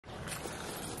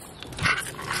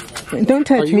Don't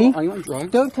touch me. Are you on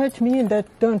drugs? Don't touch me and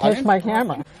don't touch my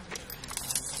camera.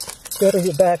 Go to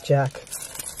your back, Jack.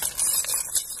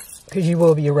 Because you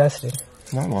will be arrested.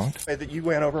 No, I won't. That you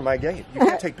went over my gate. You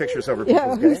can't take pictures over people's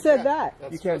Yeah, gate. who said that?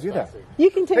 You can't do that. You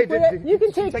can take Hey, you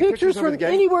can take pictures from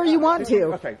anywhere you want to.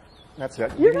 Okay, that's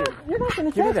it. You're not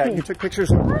going to Give me touch that. me. You took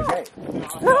pictures over my gate.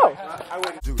 No.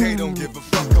 They don't give a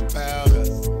fuck about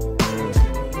us.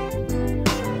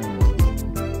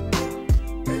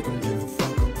 They don't give a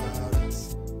fuck about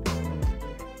us.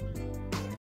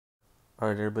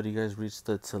 Alright everybody, you guys reached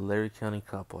the Tulare County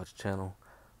Cop Watch channel.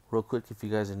 Real quick, if you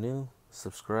guys are new,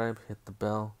 subscribe, hit the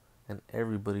bell, and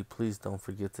everybody please don't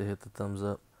forget to hit the thumbs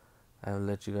up. I have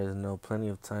let you guys know plenty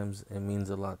of times, it means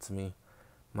a lot to me.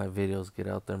 My videos get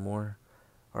out there more.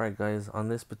 Alright guys, on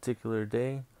this particular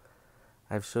day,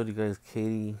 I've showed you guys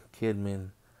Kidman.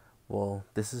 Well,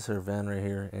 this is her van right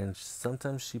here, and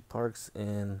sometimes she parks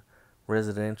in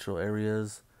residential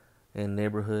areas and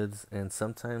neighborhoods, and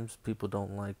sometimes people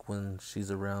don't like when she's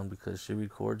around because she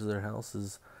records their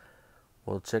houses.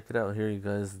 Well, check it out here, you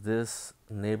guys. This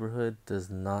neighborhood does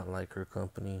not like her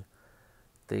company.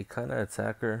 They kind of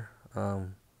attack her,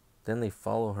 then they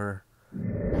follow her.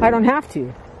 I don't have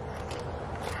to.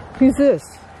 Who's this?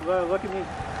 Look at me.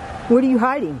 What are you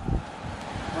hiding?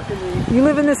 Look at me. You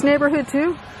live in this neighborhood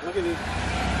too? Look at me.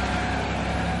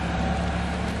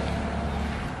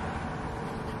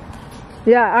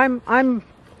 Yeah, I'm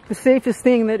the safest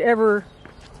thing that ever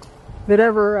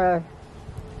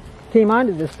came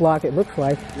onto this block, it looks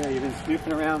like. Yeah, you've been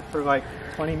snooping around for like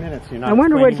 20 minutes. You're not. I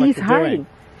wonder what explaining he's hiding. doing.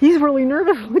 He's really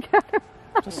nervous. Look at him.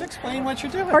 Just explain what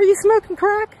you're doing. Are you smoking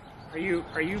crack? Are you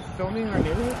filming our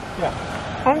neighborhood?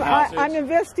 Yeah. I'm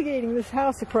investigating this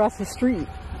house across the street.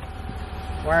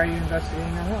 Why are you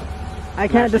investigating that house? I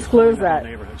can't disclose that.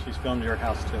 Neighborhood. She's filmed your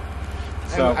house too.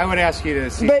 So I would ask you to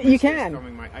see. But you can.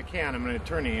 I can. I'm an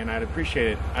attorney, and I'd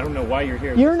appreciate it. I don't know why you're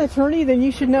here. You're an attorney, then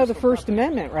you should know the First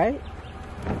Amendment, right?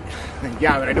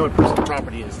 Yeah, but I know what personal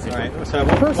property is. All right. So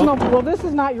Well, this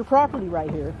is not your property right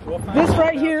here. This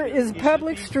right here is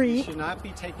public street. You should not be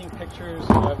taking pictures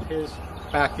of his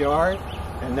backyard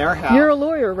and their house. You're a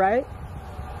lawyer, right?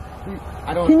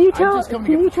 I don't. Can you tell him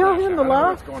him the law?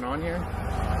 What's going on here?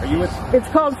 Are you? It's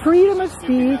called freedom of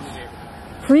speech,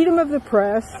 freedom of the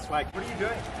press. That's like. What are you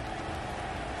doing?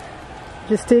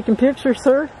 Just taking pictures,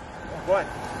 sir. What?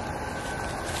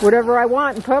 Whatever I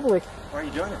want in public. Why are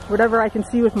you doing it? Whatever I can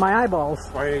see with my eyeballs.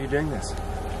 Why are you doing this?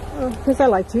 Because I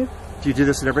like to. Do you do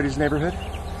this in everybody's neighborhood?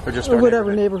 Or just Or our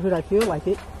whatever neighborhood I feel like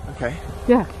it. Okay.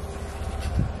 Yeah.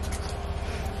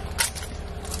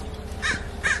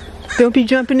 Don't be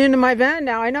jumping into my van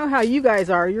now. I know how you guys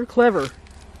are. You're clever. What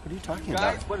are you talking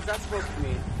about? What is that supposed to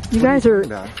mean? You guys are...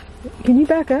 About? Can you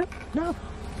back up? No.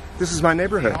 This is my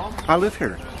neighborhood. I live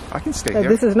here. I can stay here.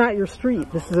 This is not your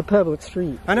street. This is a public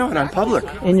street. I know, and I'm public.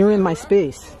 And you're in my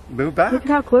space. Move back. Look at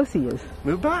how close he is.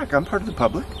 Move back. I'm part of the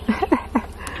public.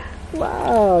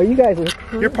 Wow, you guys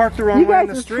are... You're parked the wrong way in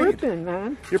the street. You guys are tripping,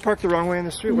 man. You're parked the wrong way in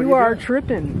the street. What You are doing?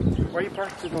 tripping. Why are you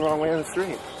parked the wrong way in the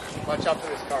street? Watch out for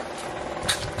this car.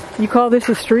 You call this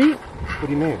a street? What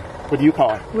do you mean? What do you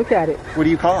call it? Look at it. What do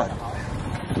you call it?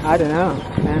 I don't know,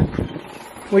 man.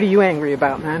 What are you angry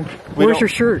about, man? Where's your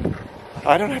shirt?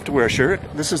 I don't have to wear a shirt.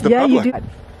 This is the Yeah, public. you do.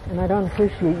 And I don't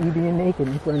appreciate you being naked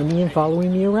in front of me and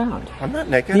following me around. I'm not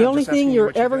naked. The I'm only just asking thing you you're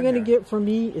what ever going to doing get from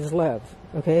me is love,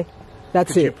 okay?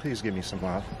 That's here. Could you it. please give me some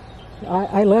love?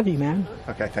 I love you, man.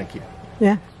 Okay, thank you.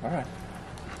 Yeah. All right.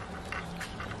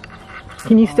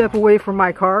 Can you step away from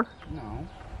my car? No.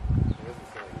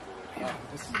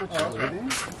 This is what you're living?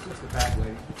 This is a bad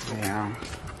way. Yeah.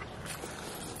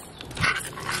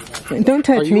 Don't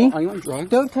touch me. Are you on drugs?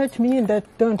 Don't touch me and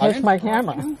don't touch my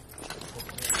camera.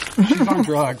 She's on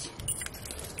drugs.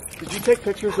 Did you take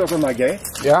pictures over my gate?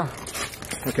 Yeah.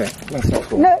 Okay, that's not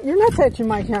cool. No, you're not touching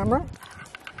my camera.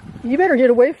 You better get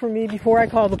away from me before I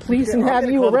call the police and have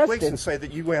you call the police arrested. and say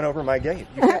that you went over my gate.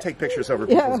 You can't take pictures over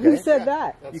people's Yeah, gate. who said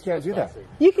that? You can't do that.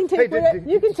 You can take Hey,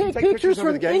 you can take pictures over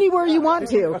from the gate? anywhere you want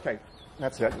to. Okay,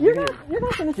 that's it. You're not going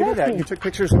to Give me touch that. me. You took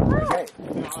pictures over my gate.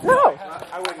 No.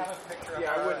 I wouldn't.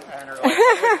 Yeah, I wouldn't.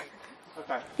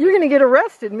 Okay. You're going to get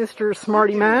arrested, Mr.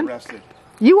 Smarty Man. Arrested.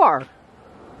 You are.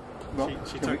 Well,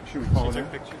 should we call her?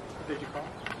 Picture? Did you call?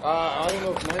 I don't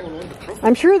know if 911.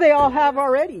 I'm sure they all have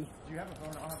already. Do you have a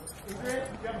phone? Do you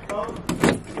have a phone?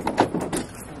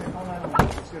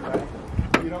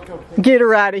 You don't go. Get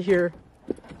her out of here.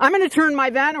 I'm going to turn my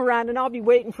van around and I'll be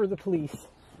waiting for the police.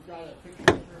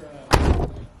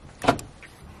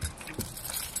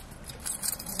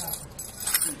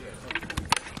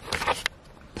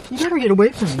 You better get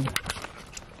away from me.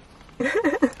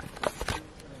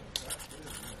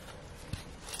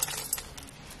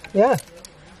 Yeah.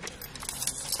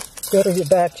 Better get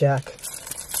back, Jack.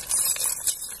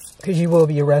 Because you will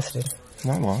be arrested.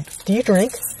 No, I won't. Do you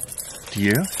drink? Do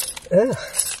you? Ugh.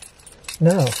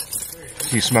 No.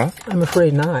 Do you smoke? I'm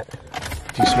afraid not.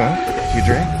 Do you smoke? Do you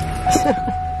drink?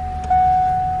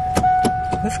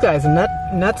 This guy's a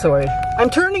nutsoid. I'm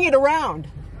turning it around.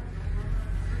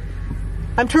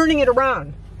 I'm turning it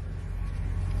around.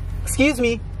 Excuse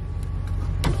me.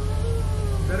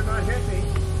 Better not hit me.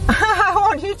 I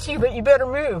won't hit you, but you better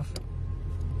move.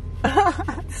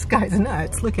 This guy's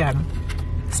nuts. Look at him.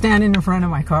 Standing in front of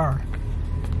my car.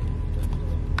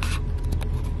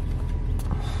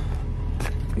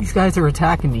 These guys are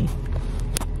attacking me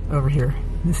over here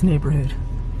in this neighborhood.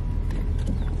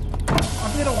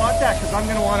 I'm gonna want that because I'm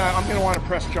gonna want to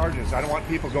press charges. I don't want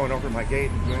people going over my gate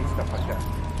and doing stuff like that.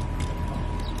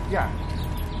 Yeah.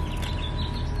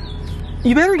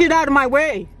 You better get out of my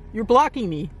way. You're blocking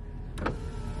me.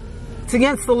 It's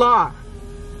against the law.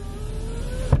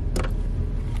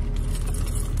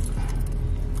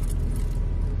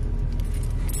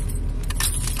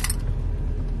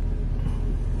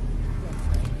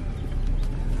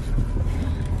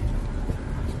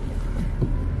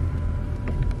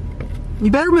 You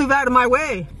better move out of my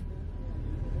way.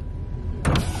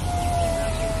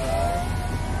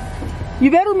 You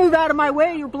better move out of my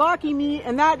way. You're blocking me,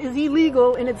 and that is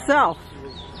illegal in itself.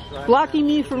 Blocking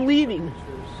me from leaving.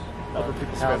 Other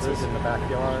people's houses in the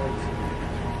backyards.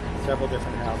 Several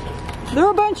different houses.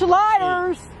 They're a bunch of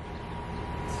liars.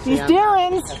 These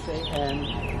Darrens.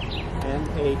 S-A-N-N-A-P-O-L-I.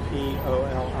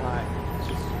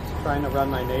 Just trying to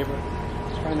run my neighbor.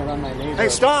 Hey,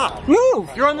 stop!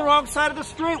 Move! You're on the wrong side of the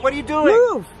street. What are you doing?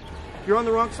 Move! You're on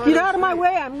the wrong side. Get out of my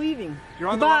way. I'm leaving. You're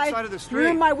on the Goodbye. wrong side of the street.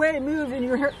 You're in my way. Move, and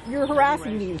you're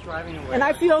harassing me. Driving away. And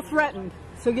I feel threatened.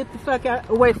 So get the fuck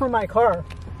away from my car.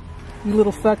 You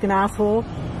little fucking asshole.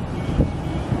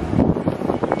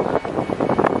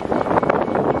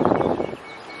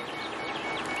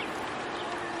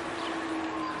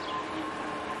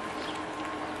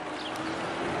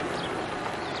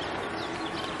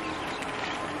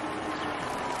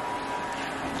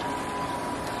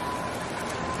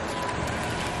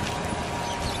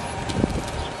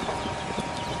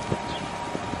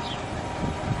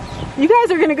 You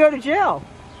guys are going to go to jail.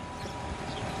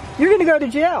 You're going to go to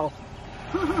jail.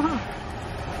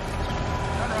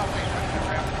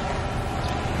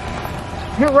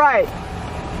 You're right.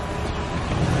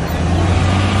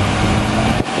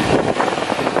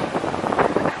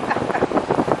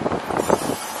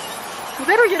 You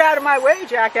better get out of my way,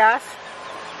 jackass.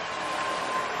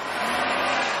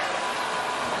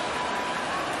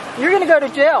 You're going to go to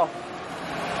jail.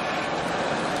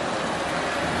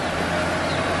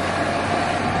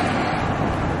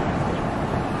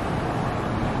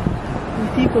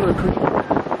 People are creepy.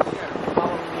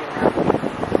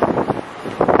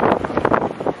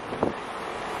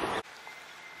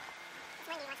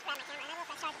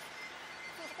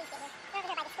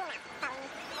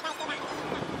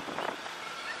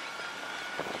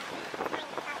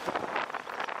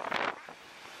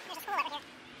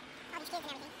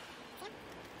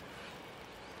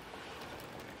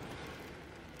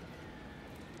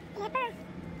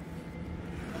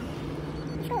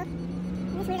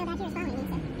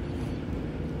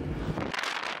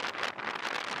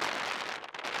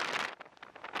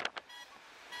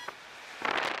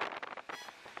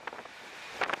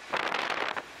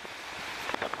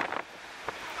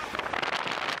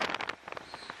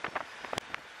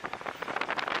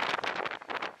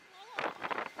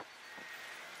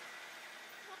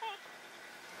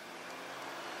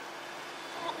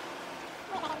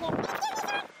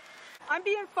 I'm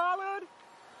being followed.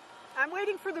 I'm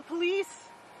waiting for the police.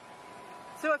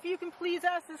 So if you can please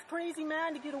ask this crazy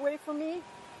man to get away from me.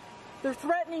 They're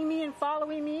threatening me and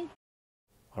following me.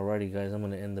 Alrighty guys, I'm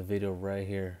going to end the video right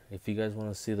here. If you guys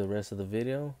want to see the rest of the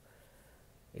video,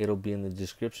 it'll be in the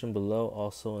description below,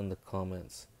 also in the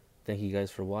comments. Thank you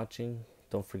guys for watching.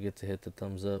 Don't forget to hit the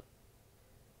thumbs up.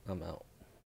 I'm out.